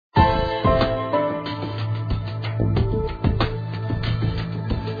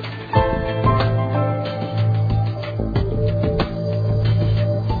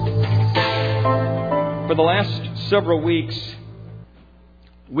For the last several weeks,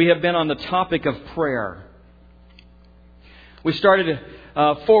 we have been on the topic of prayer. We started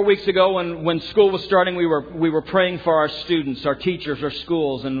 4 weeks ago when school was starting. We were praying for our students, our teachers, our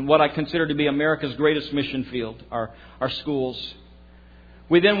schools, and what I consider to be America's greatest mission field, our schools.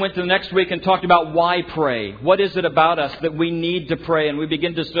 We then went to the next week and talked about why pray. What is it about us that we need to pray? And we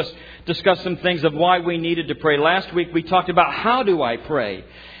began to discuss some things of why we needed to pray. Last week we talked about how do I pray?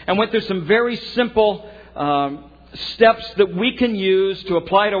 And went through some very simple steps that we can use to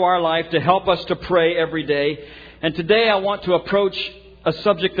apply to our life to help us to pray every day. And today I want to approach a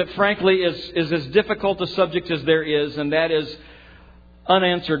subject that frankly is as difficult a subject as there is, and that is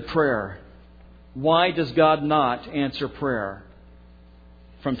unanswered prayer. Why does God not answer prayer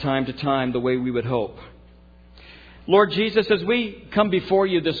from time to time the way we would hope? Lord Jesus, as we come before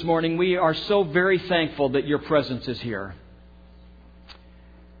you this morning, we are so very thankful that your presence is here.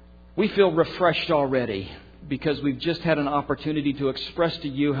 We feel refreshed already because we've just had an opportunity to express to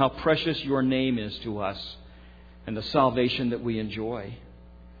you how precious your name is to us and the salvation that we enjoy.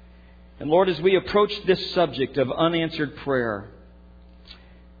 And Lord, as we approach this subject of unanswered prayer,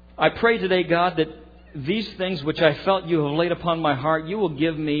 I pray today, God, that these things which I felt you have laid upon my heart, you will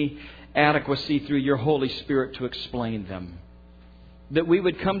give me adequacy through your Holy Spirit to explain them. That we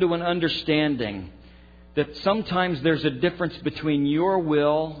would come to an understanding that sometimes there's a difference between your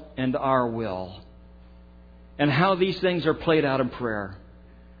will and our will, and how these things are played out in prayer.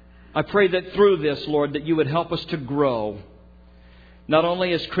 I pray that through this, Lord, that you would help us to grow, not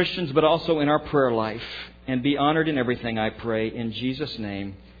only as Christians, but also in our prayer life, and be honored in everything, I pray, in Jesus'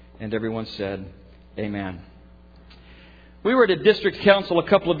 name. And everyone said, Amen. We were at a district council a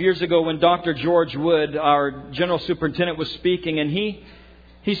couple of years ago when Dr. George Wood, our general superintendent, was speaking, and he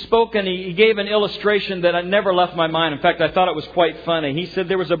spoke and he gave an illustration that never left my mind. In fact, I thought it was quite funny. He said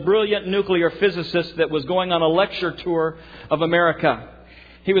there was a brilliant nuclear physicist that was going on a lecture tour of America.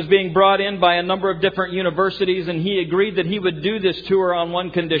 He was being brought in by a number of different universities, and he agreed that he would do this tour on one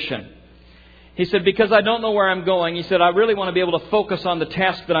condition. He said, because I don't know where I'm going, he said, I really want to be able to focus on the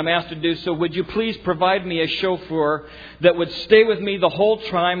task that I'm asked to do, so would you please provide me a chauffeur that would stay with me the whole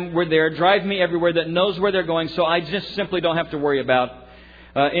time we're there, drive me everywhere, that knows where they're going, so I just simply don't have to worry about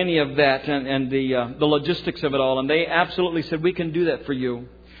any of that and the logistics of it all. And they absolutely said, we can do that for you.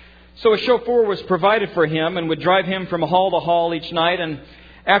 So a chauffeur was provided for him and would drive him from hall to hall each night. And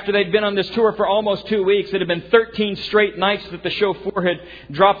after they'd been on this tour for almost 2 weeks, it had been 13 straight nights that the chauffeur had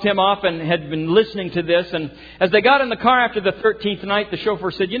dropped him off and had been listening to this. And as they got in the car after the 13th night, the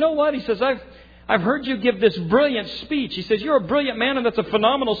chauffeur said, you know what? He says, I've heard you give this brilliant speech. He says, you're a brilliant man, and that's a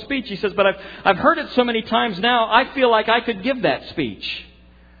phenomenal speech. He says, but I've heard it so many times now, I feel like I could give that speech.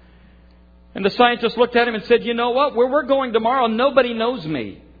 And the scientist looked at him and said, you know what? Where we're going tomorrow, nobody knows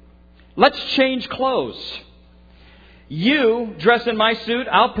me. Let's change clothes. You dress in my suit,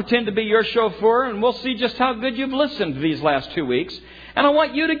 I'll pretend to be your chauffeur, and we'll see just how good you've listened these last 2 weeks. And I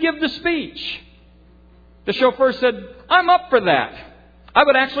want you to give the speech. The chauffeur said, I'm up for that. I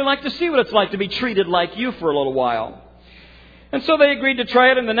would actually like to see what it's like to be treated like you for a little while. And so they agreed to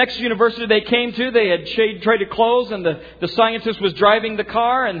try it. And the next university they came to, they had traded clothes, and the scientist was driving the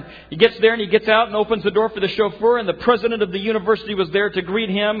car. And he gets there and he gets out and opens the door for the chauffeur. And the president of the university was there to greet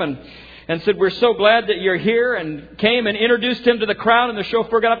him and said, we're so glad that you're here, and came and introduced him to the crowd. And the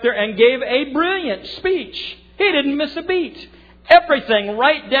chauffeur got up there and gave a brilliant speech. He didn't miss a beat. Everything,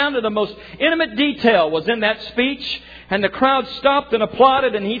 right down to the most intimate detail, was in that speech. And the crowd stopped and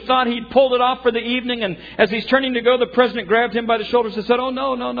applauded, and he thought he'd pulled it off for the evening. And as he's turning to go, the president grabbed him by the shoulders and said, oh,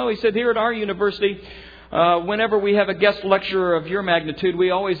 no. He said, here at our university, whenever we have a guest lecturer of your magnitude,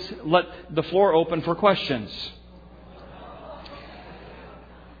 we always let the floor open for questions.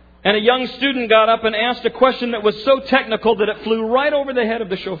 And a young student got up and asked a question that was so technical that it flew right over the head of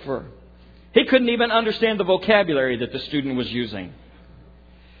the chauffeur. He couldn't even understand the vocabulary that the student was using.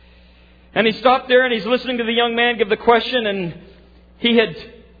 And he stopped there and he's listening to the young man give the question, and he had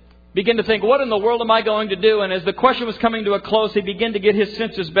begun to think, what in the world am I going to do? And as the question was coming to a close, he began to get his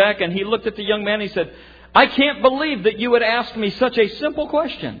senses back, and he looked at the young man and he said, I can't believe that you would ask me such a simple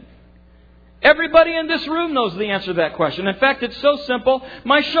question. Everybody in this room knows the answer to that question. In fact, it's so simple,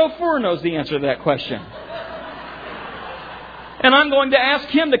 my chauffeur knows the answer to that question. And I'm going to ask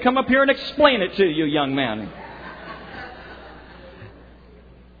him to come up here and explain it to you, young man.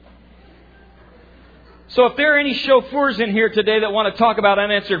 So if there are any chauffeurs in here today that want to talk about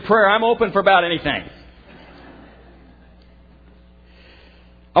unanswered prayer, I'm open for about anything.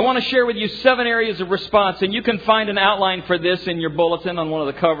 I want to share with you 7 areas of response, and you can find an outline for this in your bulletin on one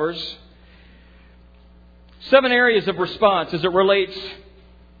of the covers. 7 areas of response as it relates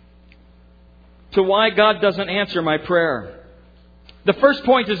to why God doesn't answer my prayer. The first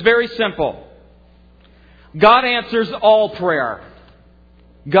point is very simple. God answers all prayer.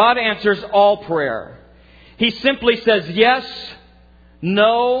 God answers all prayer. He simply says yes,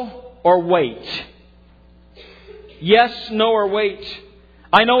 no, or wait. Yes, no, or wait.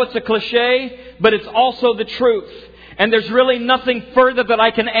 I know it's a cliche, but it's also the truth. And there's really nothing further that I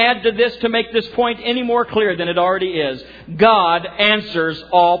can add to this to make this point any more clear than it already is. God answers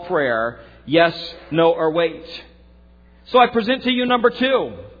all prayer. Yes, no, or wait. So I present to you number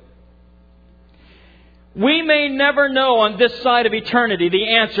 2. We may never know on this side of eternity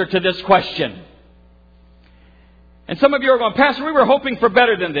the answer to this question. And some of you are going, Pastor, we were hoping for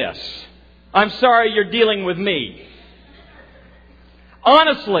better than this. I'm sorry you're dealing with me.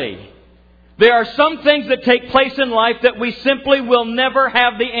 Honestly, there are some things that take place in life that we simply will never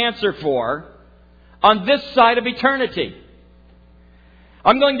have the answer for on this side of eternity.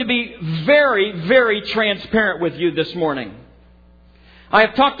 I'm going to be very, very transparent with you this morning. I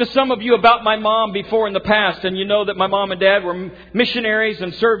have talked to some of you about my mom before in the past, and you know that my mom and dad were missionaries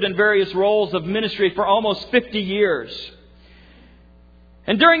and served in various roles of ministry for almost 50 years.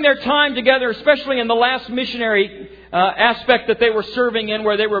 And during their time together, especially in the last missionary aspect that they were serving in,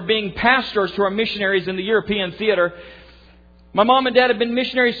 where they were being pastors to our missionaries in the European theater, my mom and dad had been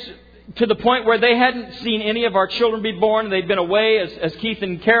missionaries to the point where they hadn't seen any of our children be born. They'd been away as Keith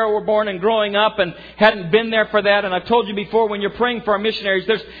and Carol were born and growing up and hadn't been there for that. And I've told you before, when you're praying for our missionaries,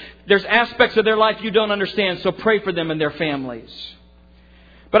 there's aspects of their life you don't understand, so pray for them and their families.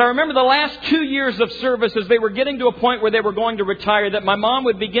 But I remember the last 2 years of service, as they were getting to a point where they were going to retire, that my mom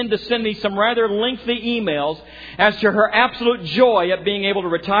would begin to send me some rather lengthy emails as to her absolute joy at being able to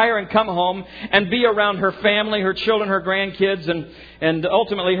retire and come home and be around her family, her children, her grandkids, and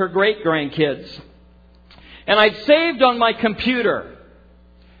ultimately her great-grandkids. And I'd saved on my computer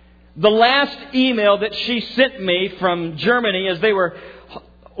the last email that she sent me from Germany as they were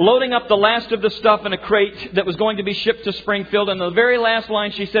loading up the last of the stuff in a crate that was going to be shipped to Springfield. And the very last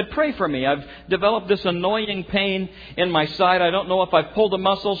line, she said, pray for me. I've developed this annoying pain in my side. I don't know if I've pulled a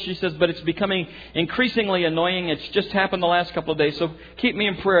muscle, she says, but it's becoming increasingly annoying. It's just happened the last couple of days. So keep me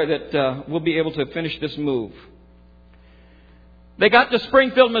in prayer that we'll be able to finish this move. They got to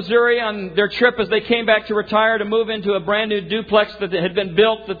Springfield, Missouri on their trip as they came back to retire to move into a brand new duplex that had been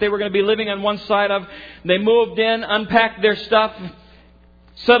built that they were going to be living on one side of. They moved in, unpacked their stuff,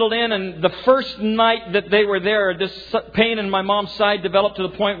 settled in, and the first night that they were there, this pain in my mom's side developed to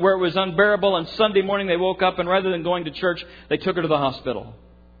the point where it was unbearable, and Sunday morning they woke up, and rather than going to church, they took her to the hospital.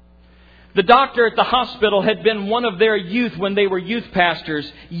 The doctor at the hospital had been one of their youth when they were youth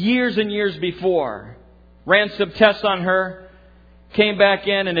pastors years and years before. Ran some tests on her, came back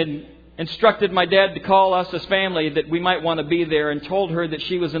in and instructed my dad to call us as family that we might want to be there, and told her that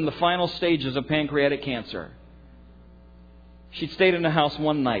she was in the final stages of pancreatic cancer. She'd stayed in the house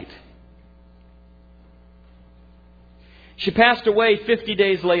one night. She passed away 50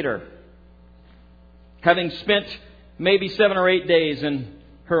 days later, having spent maybe 7 or 8 days in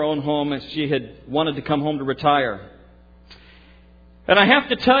her own home as she had wanted to come home to retire. And I have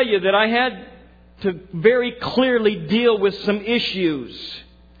to tell you that I had to very clearly deal with some issues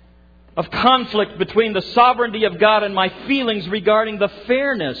of conflict between the sovereignty of God and my feelings regarding the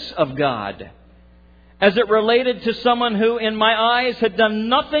fairness of God, as it related to someone who, in my eyes, had done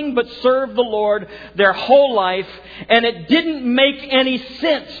nothing but serve the Lord their whole life, and it didn't make any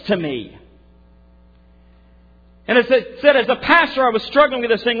sense to me. And as I said, as a pastor, I was struggling with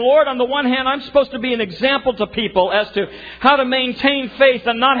this thing. Lord, on the one hand, I'm supposed to be an example to people as to how to maintain faith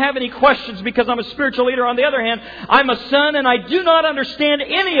and not have any questions because I'm a spiritual leader. On the other hand, I'm a son and I do not understand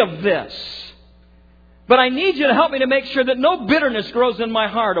any of this. But I need you to help me to make sure that no bitterness grows in my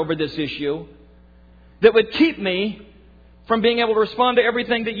heart over this issue that would keep me from being able to respond to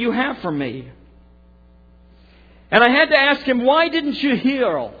everything that you have for me. And I had to ask him, why didn't you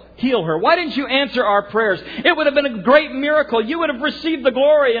heal her? Why didn't you answer our prayers? It would have been a great miracle. You would have received the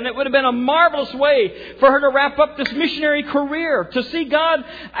glory, and it would have been a marvelous way for her to wrap up this missionary career, to see God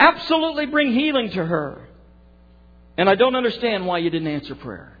absolutely bring healing to her. And I don't understand why you didn't answer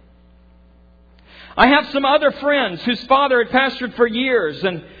prayer. I have some other friends whose father had pastored for years,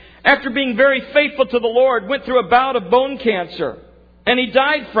 and after being very faithful to the Lord, went through a bout of bone cancer, and he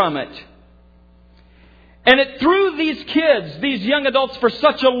died from it. And it threw these kids, these young adults, for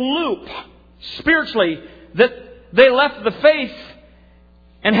such a loop spiritually that they left the faith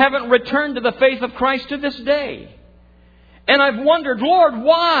and haven't returned to the faith of Christ to this day. And I've wondered, Lord,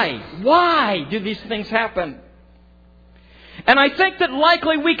 why? Why do these things happen? And I think that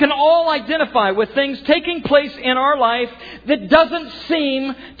likely we can all identify with things taking place in our life that doesn't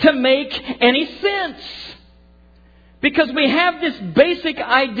seem to make any sense. Because we have this basic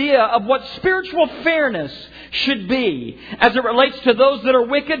idea of what spiritual fairness should be as it relates to those that are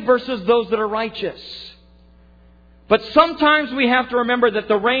wicked versus those that are righteous. But sometimes we have to remember that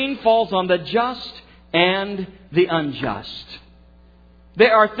the rain falls on the just and the unjust.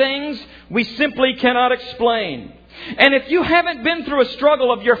 There are things we simply cannot explain. And if you haven't been through a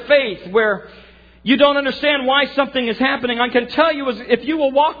struggle of your faith where you don't understand why something is happening, I can tell you, if you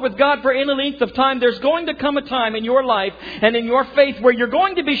will walk with God for any length of time, there's going to come a time in your life and in your faith where you're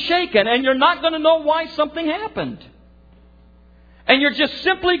going to be shaken and you're not going to know why something happened. And you're just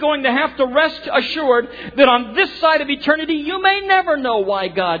simply going to have to rest assured that on this side of eternity, you may never know why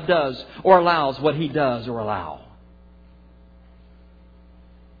God does or allows what He does or allow.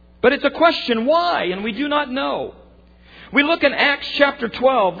 But it's a question, why? And we do not know. We look in Acts chapter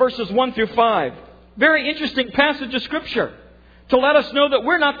 12, verses 1 through 5. Very interesting passage of Scripture to let us know that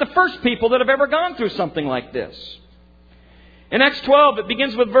we're not the first people that have ever gone through something like this. In Acts 12, it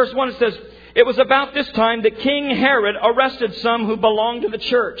begins with verse 1. It says, "It was about this time that King Herod arrested some who belonged to the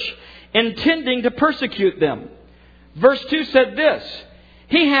church, intending to persecute them." Verse 2 said this,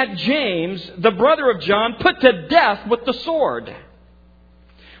 "He had James, the brother of John, put to death with the sword.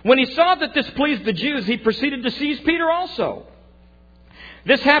 When he saw that this pleased the Jews, he proceeded to seize Peter also.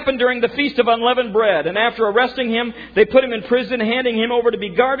 This happened during the Feast of Unleavened Bread, and after arresting him, they put him in prison, handing him over to be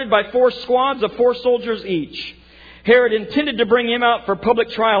guarded by 4 squads of 4 soldiers each. Herod intended to bring him out for public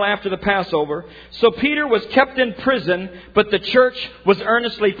trial after the Passover, so Peter was kept in prison, but the church was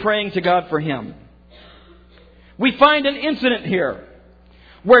earnestly praying to God for him." We find an incident here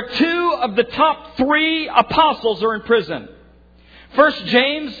where 2 of the top 3 apostles are in prison. First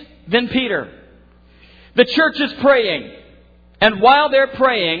James, then Peter. The church is praying. And while they're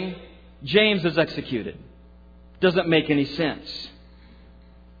praying, James is executed. Doesn't make any sense.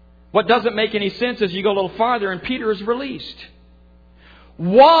 What doesn't make any sense is you go a little farther and Peter is released.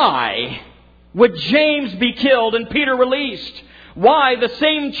 Why would James be killed and Peter released? Why the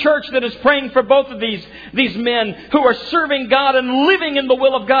same church that is praying for both of these men who are serving God and living in the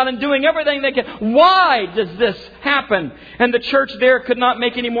will of God and doing everything they can? Why does this happen? And the church there could not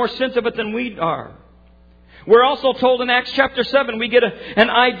make any more sense of it than we are. We're also told in Acts chapter 7, we get an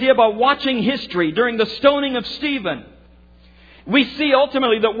idea by watching history during the stoning of Stephen. We see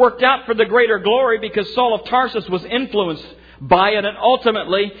ultimately that worked out for the greater glory because Saul of Tarsus was influenced by it, and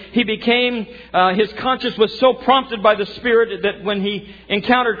ultimately he became, his conscience was so prompted by the Spirit that when he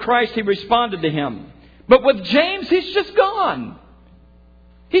encountered Christ, he responded to Him. But with James, he's just gone.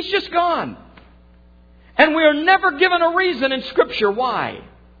 He's just gone. And we are never given a reason in Scripture why.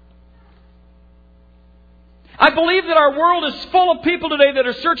 I believe that our world is full of people today that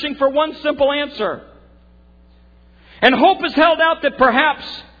are searching for one simple answer. And hope is held out that perhaps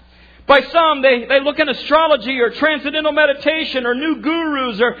by some they look in astrology or transcendental meditation or new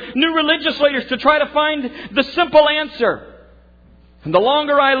gurus or new religious leaders to try to find the simple answer. And the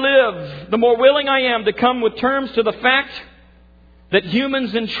longer I live, the more willing I am to come with terms to the fact that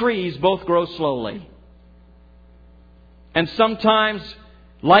humans and trees both grow slowly. And sometimes,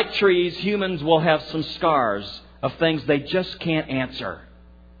 like trees, humans will have some scars of things they just can't answer.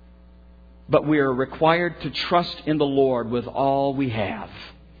 But we are required to trust in the Lord with all we have,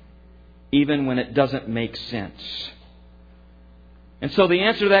 even when it doesn't make sense. And so the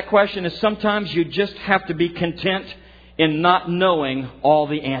answer to that question is sometimes you just have to be content in not knowing all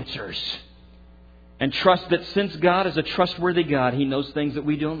the answers. And trust that since God is a trustworthy God, He knows things that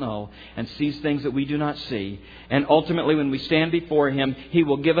we don't know and sees things that we do not see. And ultimately, when we stand before Him, He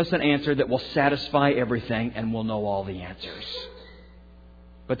will give us an answer that will satisfy everything and we'll know all the answers.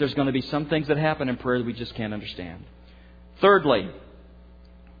 But there's going to be some things that happen in prayer that we just can't understand. Thirdly,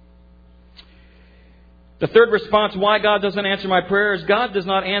 the third response why God doesn't answer my prayer is God does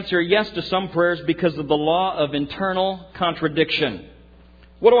not answer yes to some prayers because of the law of internal contradiction.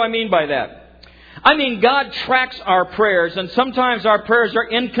 What do I mean by that? I mean, God tracks our prayers, and sometimes our prayers are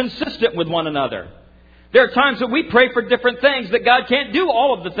inconsistent with one another. There are times that we pray for different things that God can't do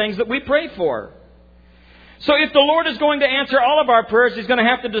all of the things that we pray for. So if the Lord is going to answer all of our prayers, He's going to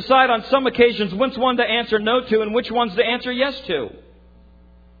have to decide on some occasions which one to answer no to and which ones to answer yes to.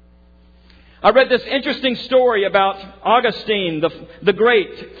 I read this interesting story about Augustine, the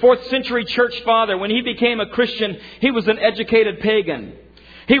great 4th century church father. When he became a Christian, he was an educated pagan.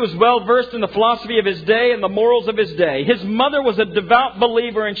 He was well versed in the philosophy of his day and the morals of his day. His mother was a devout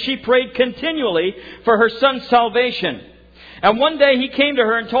believer and she prayed continually for her son's salvation. And one day he came to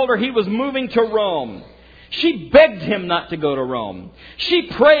her and told her he was moving to Rome. She begged him not to go to Rome. She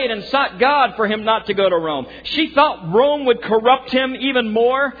prayed and sought God for him not to go to Rome. She thought Rome would corrupt him even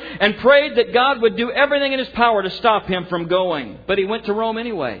more and prayed that God would do everything in His power to stop him from going. But he went to Rome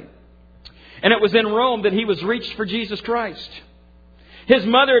anyway. And it was in Rome that he was reached for Jesus Christ. His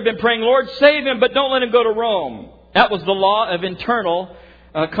mother had been praying, Lord, save him, but don't let him go to Rome. That was the law of internal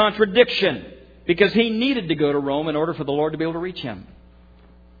contradiction, because he needed to go to Rome in order for the Lord to be able to reach him.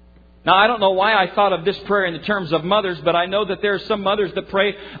 Now, I don't know why I thought of this prayer in the terms of mothers, but I know that there are some mothers that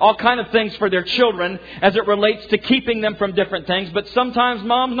pray all kind of things for their children as it relates to keeping them from different things. But sometimes,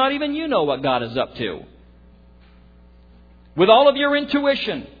 moms, not even you know what God is up to. With all of your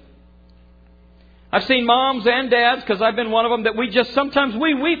intuition. I've seen moms and dads, because I've been one of them, that sometimes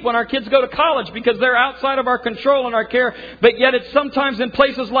we weep when our kids go to college because they're outside of our control and our care. But yet it's sometimes in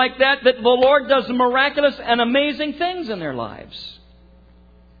places like that the Lord does miraculous and amazing things in their lives.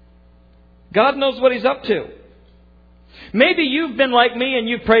 God knows what He's up to. Maybe you've been like me and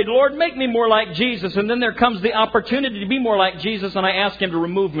you've prayed, Lord, make me more like Jesus. And then there comes the opportunity to be more like Jesus, and I ask Him to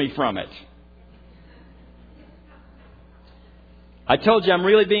remove me from it. I told you I'm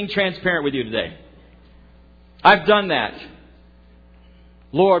really being transparent with you today. I've done that.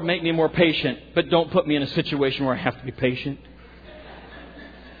 Lord, make me more patient, but don't put me in a situation where I have to be patient.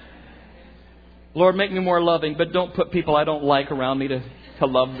 Lord, make me more loving, but don't put people I don't like around me to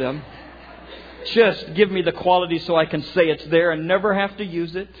love them. Just give me the quality so I can say it's there and never have to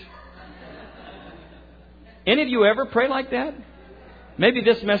use it. Any of you ever pray like that? Maybe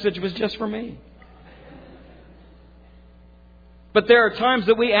this message was just for me. But there are times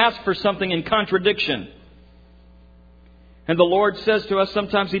that we ask for something in contradiction. And the Lord says to us,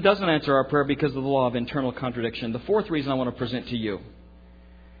 sometimes He doesn't answer our prayer because of the law of internal contradiction. The fourth reason I want to present to you,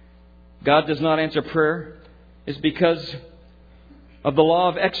 God does not answer prayer, is because of the law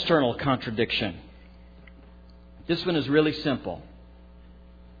of external contradiction. This one is really simple.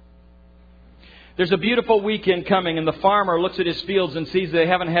 There's a beautiful weekend coming, and the farmer looks at his fields and sees they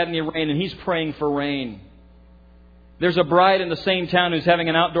haven't had any rain, and he's praying for rain. There's a bride in the same town who's having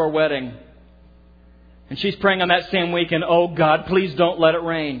an outdoor wedding. And she's praying on that same weekend, oh God, please don't let it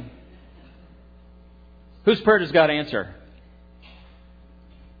rain. Whose prayer does God answer?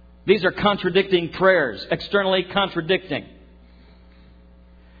 These are contradicting prayers, externally contradicting.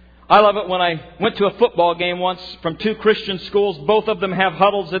 I love it when I went to a football game once from two Christian schools. Both of them have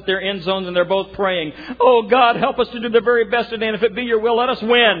huddles at their end zones and they're both praying, oh God, help us to do the very best today, and if it be Your will, let us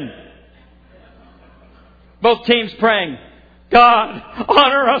win. Both teams praying, God,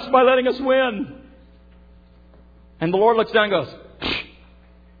 honor us by letting us win. And the Lord looks down and goes,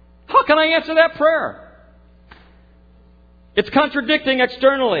 how can I answer that prayer? It's contradicting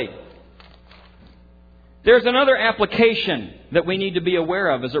externally. There's another application that we need to be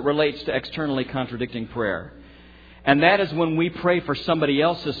aware of as it relates to externally contradicting prayer. And that is when we pray for somebody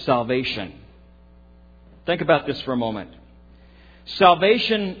else's salvation. Think about this for a moment.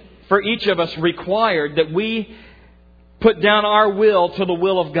 Salvation for each of us required that we put down our will to the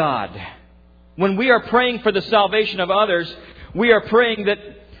will of God. When we are praying for the salvation of others, we are praying that,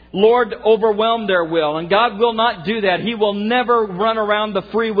 Lord, overwhelm their will. And God will not do that. He will never run around the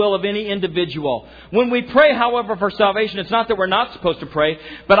free will of any individual. When we pray, however, for salvation, it's not that we're not supposed to pray,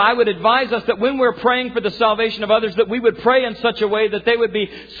 but I would advise us that when we're praying for the salvation of others, that we would pray in such a way that they would be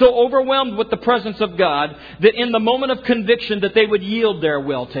so overwhelmed with the presence of God that in the moment of conviction that they would yield their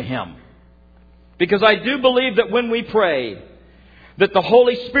will to Him. Because I do believe that when we pray, that the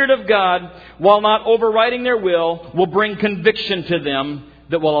Holy Spirit of God, while not overriding their will bring conviction to them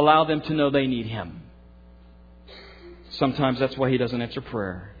that will allow them to know they need Him. Sometimes that's why He doesn't answer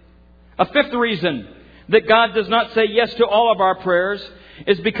prayer. A fifth reason that God does not say yes to all of our prayers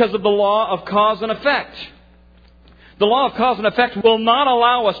is because of the law of cause and effect. The law of cause and effect will not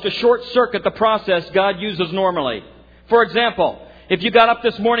allow us to short-circuit the process God uses normally. For example, if you got up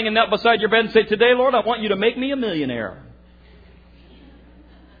this morning and knelt beside your bed and said, today, Lord, I want You to make me a millionaire.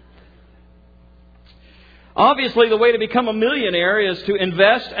 Obviously, the way to become a millionaire is to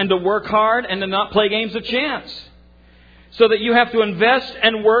invest and to work hard and to not play games of chance. So that you have to invest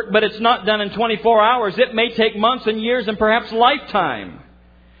and work, but it's not done in 24 hours. It may take months and years and perhaps lifetime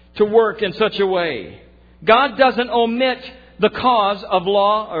to work in such a way. God doesn't omit the cause of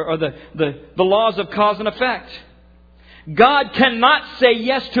law or the laws of cause and effect. God cannot say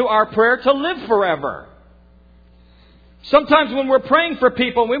yes to our prayer to live forever. Sometimes when we're praying for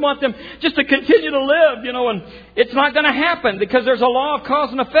people, we want them just to continue to live, and it's not going to happen because there's a law of cause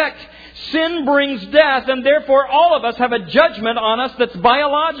and effect. Sin brings death, and therefore all of us have a judgment on us that's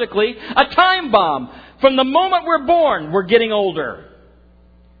biologically a time bomb. From the moment we're born, we're getting older.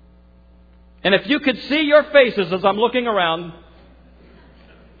 And if you could see your faces as I'm looking around,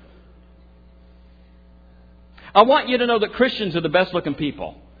 I want you to know that Christians are the best looking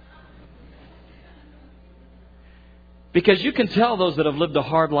people. Because you can tell those that have lived a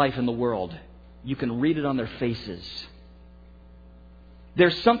hard life in the world. You can read it on their faces.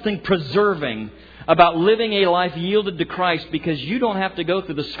 There's something preserving about living a life yielded to Christ because you don't have to go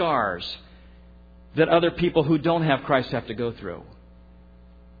through the scars that other people who don't have Christ have to go through.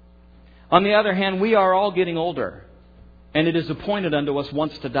 On the other hand, we are all getting older, and it is appointed unto us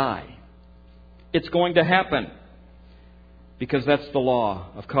once to die. It's going to happen because that's the law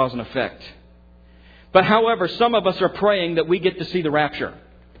of cause and effect. But however, some of us are praying that we get to see the rapture.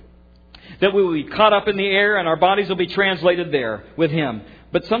 That we will be caught up in the air and our bodies will be translated there with Him.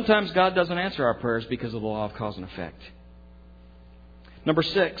 But sometimes God doesn't answer our prayers because of the law of cause and effect. Number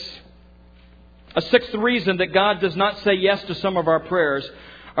 6. A sixth reason that God does not say yes to some of our prayers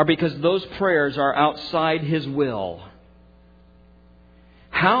are because those prayers are outside His will.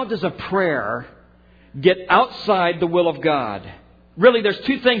 How does a prayer get outside the will of God? Really, there's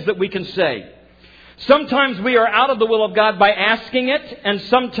two things that we can say. Sometimes we are out of the will of God by asking it, and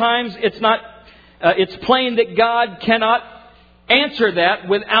sometimes it's plain that God cannot answer that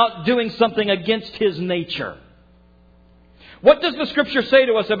without doing something against His nature. What does the Scripture say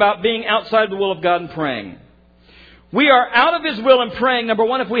to us about being outside the will of God and praying? We are out of His will in praying, number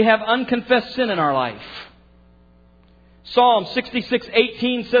one, if we have unconfessed sin in our life. Psalm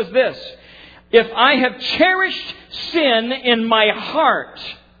 66:18 says this, "If I have cherished sin in my heart,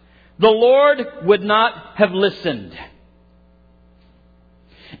 the Lord would not have listened."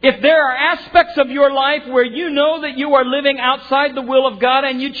 If there are aspects of your life where you know that you are living outside the will of God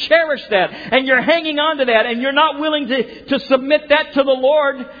and you cherish that and you're hanging on to that and you're not willing to submit that to the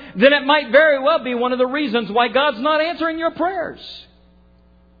Lord, then it might very well be one of the reasons why God's not answering your prayers.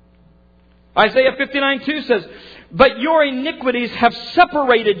 Isaiah 59:2 says, "But your iniquities have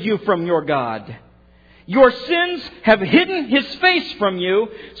separated you from your God. Your sins have hidden His face from you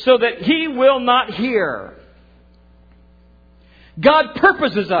so that He will not hear." God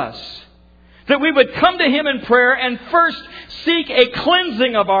purposes us that we would come to Him in prayer and first seek a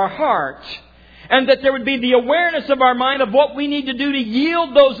cleansing of our heart, and that there would be the awareness of our mind of what we need to do to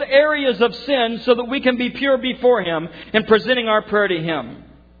yield those areas of sin so that we can be pure before Him in presenting our prayer to Him.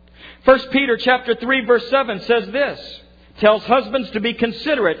 1 Peter chapter 3 verse 7 says this, tells husbands to be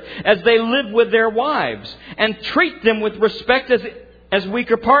considerate as they live with their wives and treat them with respect as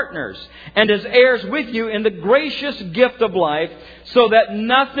weaker partners and as heirs with you in the gracious gift of life, so that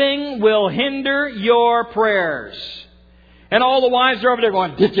nothing will hinder your prayers. And all the wives are over there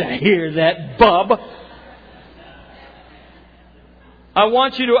going, "Did you hear that, bub?" I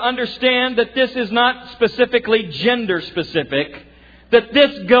want you to understand that this is not specifically gender specific, that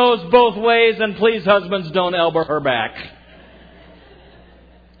this goes both ways, and please, husbands, don't elbow her back.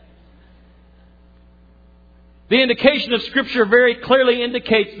 The indication of Scripture very clearly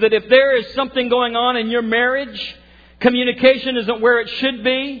indicates that if there is something going on in your marriage, communication isn't where it should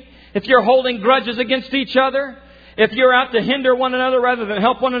be, if you're holding grudges against each other, if you're out to hinder one another rather than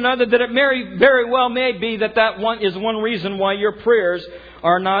help one another, that it very well may be that one is one reason why your prayers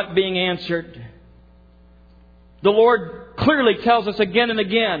are not being answered. The Lord clearly tells us again and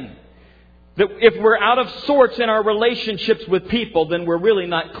again that if we're out of sorts in our relationships with people, then we're really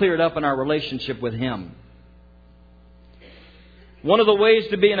not cleared up in our relationship with Him. One of the ways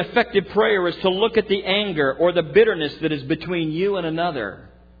to be an effective prayer is to look at the anger or the bitterness that is between you and another.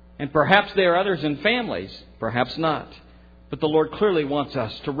 And perhaps there are others in families, perhaps not. But the Lord clearly wants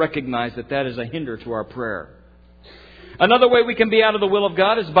us to recognize that that is a hinder to our prayer. Another way we can be out of the will of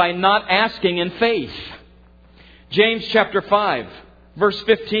God is by not asking in faith. James chapter 5, verse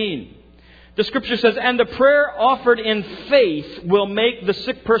 15. The Scripture says, "And the prayer offered in faith will make the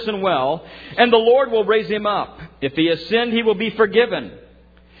sick person well, and the Lord will raise him up. If he has sinned, he will be forgiven."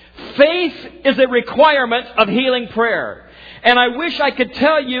 Faith is a requirement of healing prayer. And I wish I could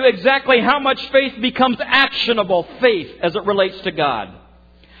tell you exactly how much faith becomes actionable faith as it relates to God.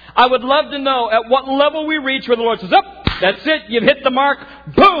 I would love to know at what level we reach where the Lord says, "Up, that's it, you've hit the mark,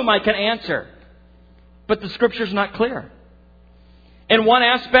 boom, I can answer." But the Scripture's not clear. In one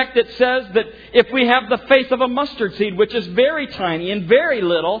aspect, it says that if we have the faith of a mustard seed, which is very tiny and very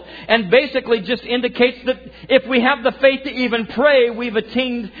little, and basically just indicates that if we have the faith to even pray, we've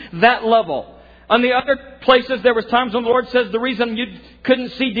attained that level. On the other places, there was times when the Lord says the reason you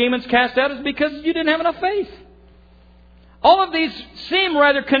couldn't see demons cast out is because you didn't have enough faith. All of these seem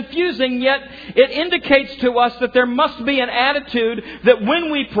rather confusing, yet it indicates to us that there must be an attitude that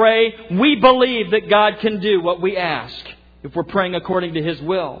when we pray, we believe that God can do what we ask, if we're praying according to His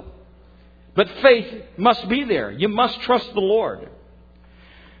will. But faith must be there. You must trust the Lord.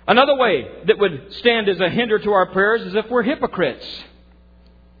 Another way that would stand as a hinder to our prayers is if we're hypocrites.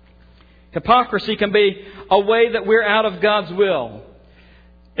 Hypocrisy can be a way that we're out of God's will.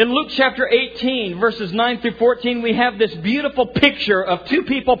 In Luke chapter 18, verses 9 through 14, we have this beautiful picture of two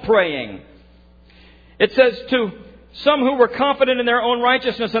people praying. It says, to some who were confident in their own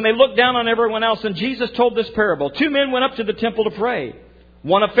righteousness, and they looked down on everyone else, and Jesus told this parable. Two men went up to the temple to pray.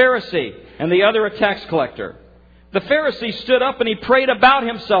 One a Pharisee, and the other a tax collector. The Pharisee stood up and he prayed about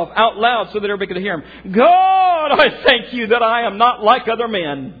himself out loud so that everybody could hear him. God, I thank you that I am not like other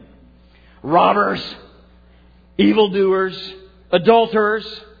men. Robbers, evildoers, adulterers.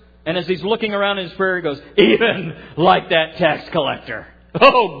 And as he's looking around in his prayer, he goes, even like that tax collector.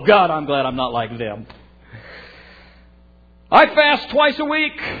 Oh God, I'm glad I'm not like them. I fast twice a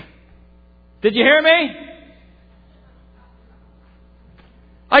week. Did you hear me?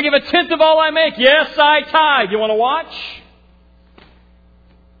 I give a tenth of all I make. Yes, I tithe. You want to watch?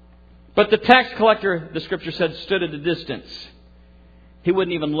 But the tax collector, the Scripture said, stood at a distance. He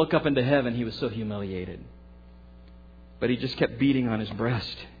wouldn't even look up into heaven. He was so humiliated. But he just kept beating on his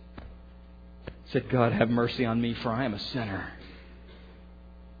breast. He said, God, have mercy on me, for I am a sinner.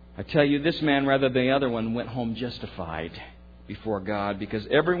 I tell you, this man, rather than the other one, went home justified before God, because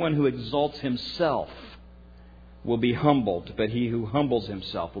everyone who exalts himself will be humbled, but he who humbles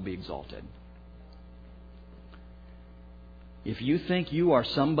himself will be exalted. If you think you are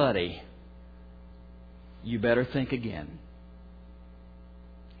somebody, you better think again.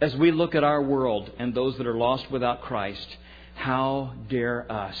 As we look at our world and those that are lost without Christ, how dare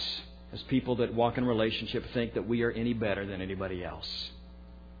us, as people that walk in relationship, think that we are any better than anybody else?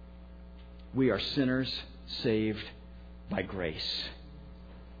 We are sinners saved by grace.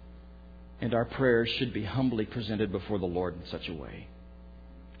 And our prayers should be humbly presented before the Lord in such a way.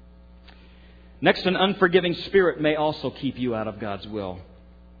 Next, an unforgiving spirit may also keep you out of God's will.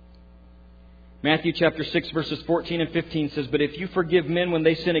 Matthew chapter 6 verses 14 and 15 says, but if you forgive men when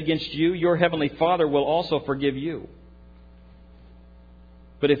they sin against you, your heavenly Father will also forgive you.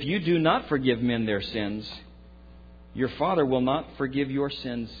 But if you do not forgive men their sins, your Father will not forgive your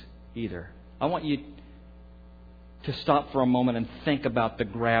sins either. I want you to stop for a moment and think about the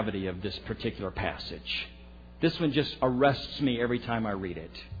gravity of this particular passage. This one just arrests me every time I read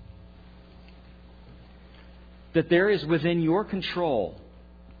it. That there is within your control,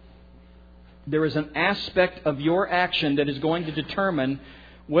 there is an aspect of your action that is going to determine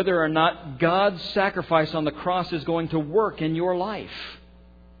whether or not God's sacrifice on the cross is going to work in your life.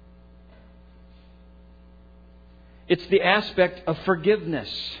 It's the aspect of forgiveness.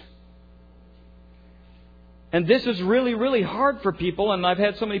 And this is really, really hard for people. And I've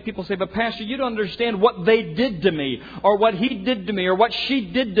had so many people say, but Pastor, you don't understand what they did to me, or what he did to me, or what she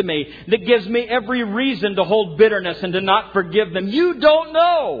did to me, that gives me every reason to hold bitterness and to not forgive them. You don't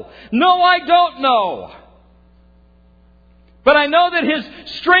know. No, I don't know. But I know that His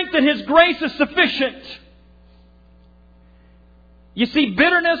strength and His grace is sufficient. You see,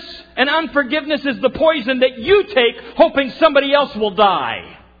 bitterness and unforgiveness is the poison that you take hoping somebody else will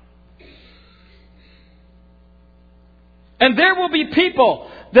die. And there will be people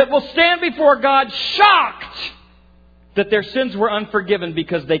that will stand before God shocked that their sins were unforgiven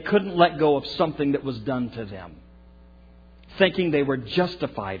because they couldn't let go of something that was done to them, thinking they were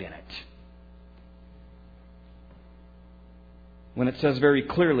justified in it. When it says very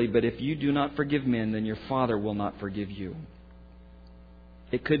clearly, but if you do not forgive men, then your Father will not forgive you.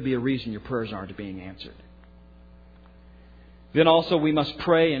 It could be a reason your prayers aren't being answered. Then also we must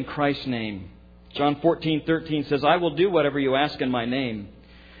pray in Christ's name. John 14:13 says, I will do whatever you ask in my name.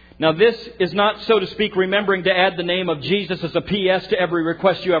 Now this is not, so to speak, remembering to add the name of Jesus as a PS to every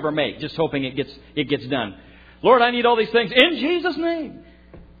request you ever make, just hoping it gets done. Lord, I need all these things in Jesus' name.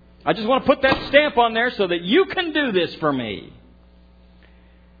 I just want to put that stamp on there so that you can do this for me.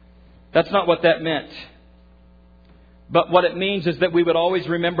 That's not what that meant. But what it means is that we would always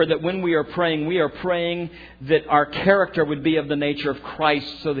remember that when we are praying that our character would be of the nature of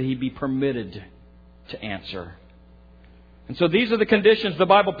Christ so that He be permitted to answer. And so these are the conditions the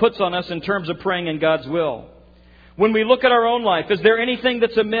Bible puts on us in terms of praying in God's will. When we look at our own life, is there anything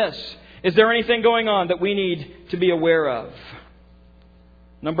that's amiss? Is there anything going on that we need to be aware of?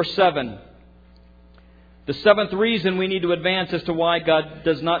 Number 7. The 7th reason we need to advance as to why God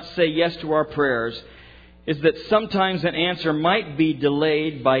does not say yes to our prayers is that sometimes an answer might be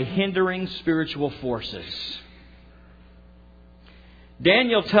delayed by hindering spiritual forces.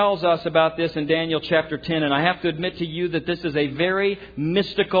 Daniel tells us about this in Daniel chapter 10, and I have to admit to you that this is a very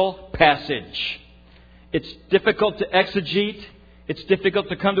mystical passage. It's difficult to exegete. It's difficult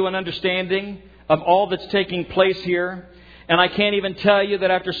to come to an understanding of all that's taking place here. And I can't even tell you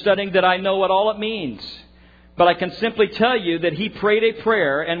that after studying that I know what all it means. But I can simply tell you that he prayed a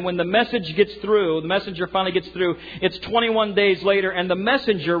prayer, and when the message gets through, the messenger finally gets through, it's 21 days later, and the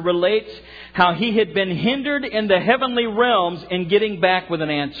messenger relates how he had been hindered in the heavenly realms in getting back with an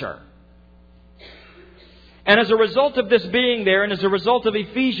answer. And as a result of this being there, and as a result of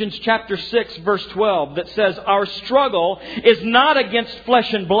Ephesians chapter 6, verse 12, that says, our struggle is not against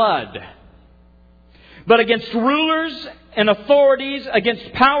flesh and blood, but against rulers and authorities,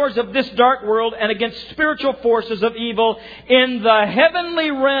 against powers of this dark world, and against spiritual forces of evil in the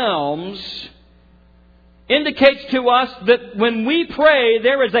heavenly realms, indicates to us that when we pray,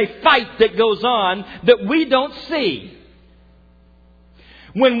 there is a fight that goes on that we don't see.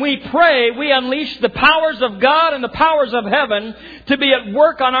 When we pray, we unleash the powers of God and the powers of heaven to be at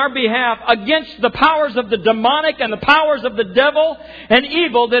work on our behalf against the powers of the demonic and the powers of the devil and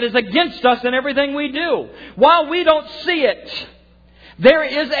evil that is against us in everything we do. While we don't see it, there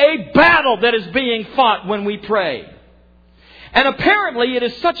is a battle that is being fought when we pray. And apparently it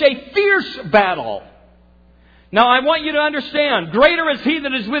is such a fierce battle. Now I want you to understand, greater is He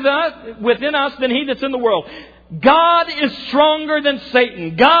that is within us than he that's in the world. God is stronger than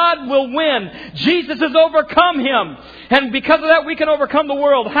Satan. God will win. Jesus has overcome him. And because of that, we can overcome the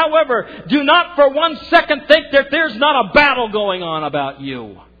world. However, do not for 1 second think that there's not a battle going on about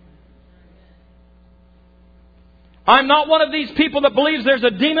you. I'm not one of these people that believes there's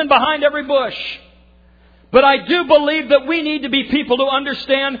a demon behind every bush. But I do believe that we need to be people to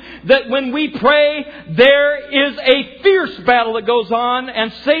understand that when we pray, there is a fierce battle that goes on,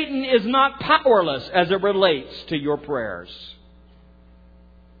 and Satan is not powerless as it relates to your prayers.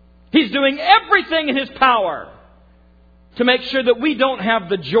 He's doing everything in his power to make sure that we don't have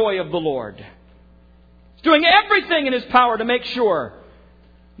the joy of the Lord. He's doing everything in his power to make sure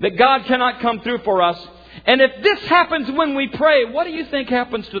that God cannot come through for us. And if this happens when we pray, what do you think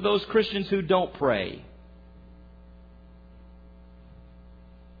happens to those Christians who don't pray?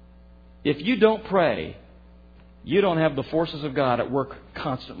 If you don't pray, you don't have the forces of God at work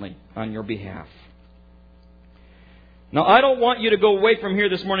constantly on your behalf. Now, I don't want you to go away from here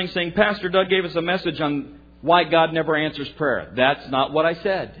this morning saying, Pastor Doug gave us a message on why God never answers prayer. That's not what I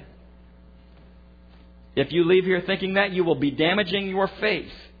said. If you leave here thinking that, you will be damaging your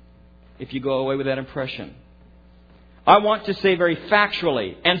faith if you go away with that impression. I want to say very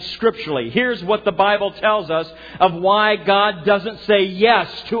factually and scripturally, here's what the Bible tells us of why God doesn't say yes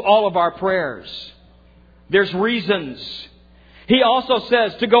to all of our prayers. There's reasons. He also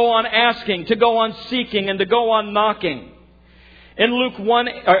says to go on asking, to go on seeking, and to go on knocking. In Luke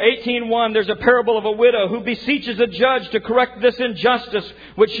 18:1, there's a parable of a widow who beseeches a judge to correct this injustice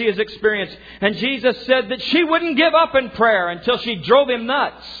which she has experienced. And Jesus said that she wouldn't give up in prayer until she drove him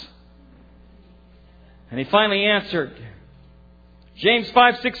nuts. And he finally answered. James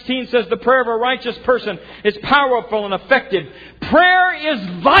 5:16 says the prayer of a righteous person is powerful and effective. Prayer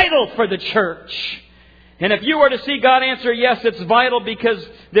is vital for the church. And if you were to see God answer yes, it's vital because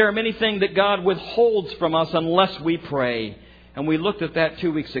there are many things that God withholds from us unless we pray. And we looked at that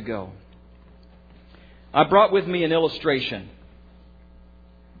 2 weeks ago. I brought with me an illustration.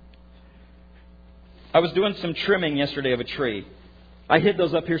 I was doing some trimming yesterday of a tree. I hid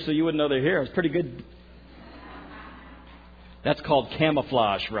those up here so you wouldn't know they're here. It was pretty good. That's called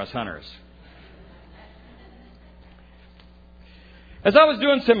camouflage for us hunters. As I was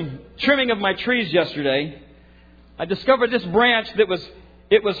doing some trimming of my trees yesterday, I discovered this branch that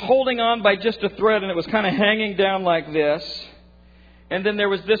was holding on by just a thread, and it was kind of hanging down like this. And then there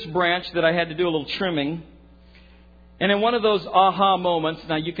was this branch that I had to do a little trimming. And in one of those aha moments,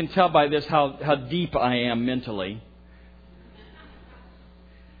 now you can tell by this how deep I am mentally,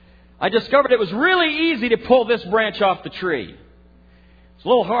 I discovered it was really easy to pull this branch off the tree. It's a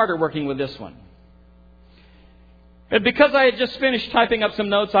little harder working with this one. And because I had just finished typing up some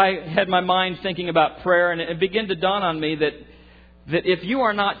notes, I had my mind thinking about prayer, and it began to dawn on me that if you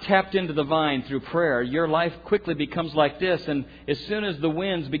are not tapped into the vine through prayer, your life quickly becomes like this, and as soon as the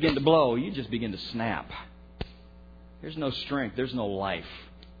winds begin to blow, you just begin to snap. There's no strength. There's no life.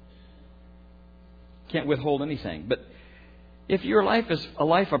 Can't withhold anything. But if your life is a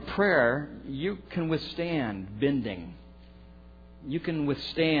life of prayer, you can withstand bending. You can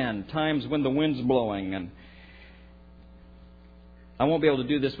withstand times when the wind's blowing. And I won't be able to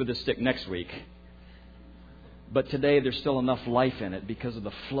do this with this stick next week. But today there's still enough life in it because of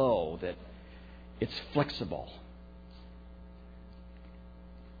the flow that it's flexible.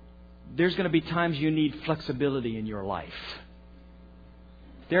 There's going to be times you need flexibility in your life.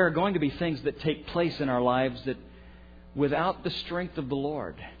 There are going to be things that take place in our lives that without the strength of the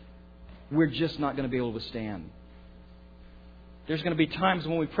Lord, we're just not going to be able to withstand. There's going to be times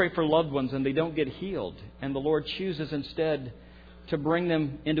when we pray for loved ones and they don't get healed, and the Lord chooses instead to bring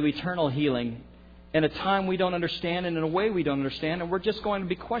them into eternal healing in a time we don't understand and in a way we don't understand, and we're just going to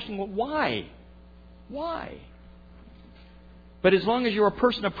be questioning, well, why? Why? But as long as you're a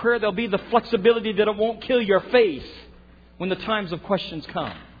person of prayer, there'll be the flexibility that it won't kill your faith when the times of questions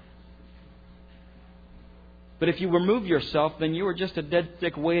come. But if you remove yourself, then you are just a dead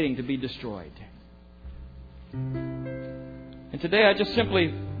stick waiting to be destroyed. And today I just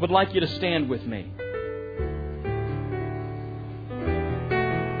simply would like you to stand with me.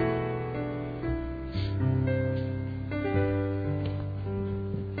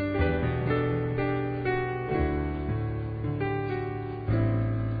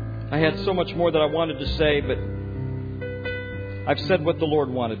 I had so much more that I wanted to say, but I've said what the Lord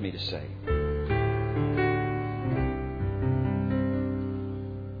wanted me to say.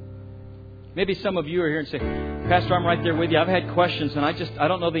 Maybe some of you are here and say, Pastor, I'm right there with you. I've had questions and I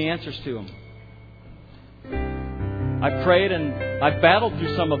don't know the answers to them. I prayed and I battled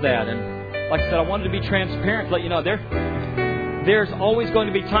through some of that. And like I said, I wanted to be transparent to let you know there's always going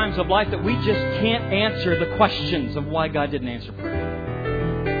to be times of life that we just can't answer the questions of why God didn't answer prayer.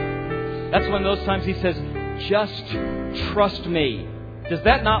 That's when those times He says, just trust me. Does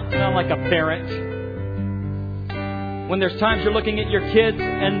that not sound like a parent? When there's times you're looking at your kids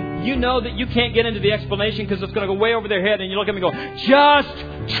and you know that you can't get into the explanation because it's going to go way over their head, and you look at them and go, just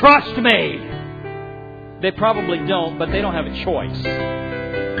trust me. They probably don't, but they don't have a choice.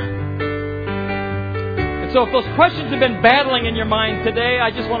 And so if those questions have been battling in your mind today,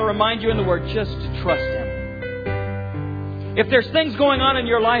 I just want to remind you in the Word, just trust Him. If there's things going on in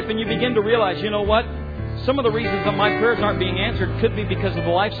your life and you begin to realize, you know what? Some of the reasons that my prayers aren't being answered could be because of the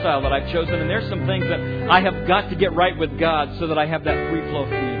lifestyle that I've chosen. And there's some things that I have got to get right with God so that I have that free flow of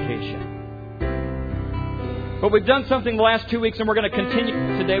communication. But we've done something the last 2 weeks and we're going to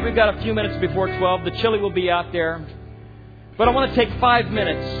continue today. We've got a few minutes before 12. The chili will be out there. But I want to take 5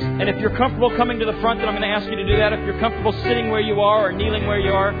 minutes. And if you're comfortable coming to the front, then I'm going to ask you to do that. If you're comfortable sitting where you are or kneeling where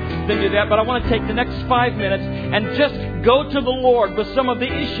you are, then do that. But I want to take the next 5 minutes and just go to the Lord with some of the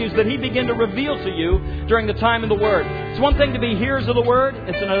issues that He began to reveal to you during the time in the Word. It's one thing to be hearers of the Word.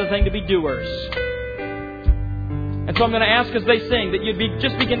 It's another thing to be doers. And so I'm going to ask as they sing that you'd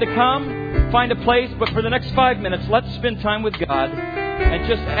just begin to come, find a place. But for the next 5 minutes, let's spend time with God and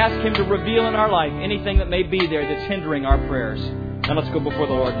just ask Him to reveal in our life anything that may be there that's hindering our prayers. And let's go before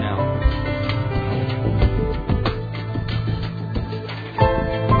the Lord now.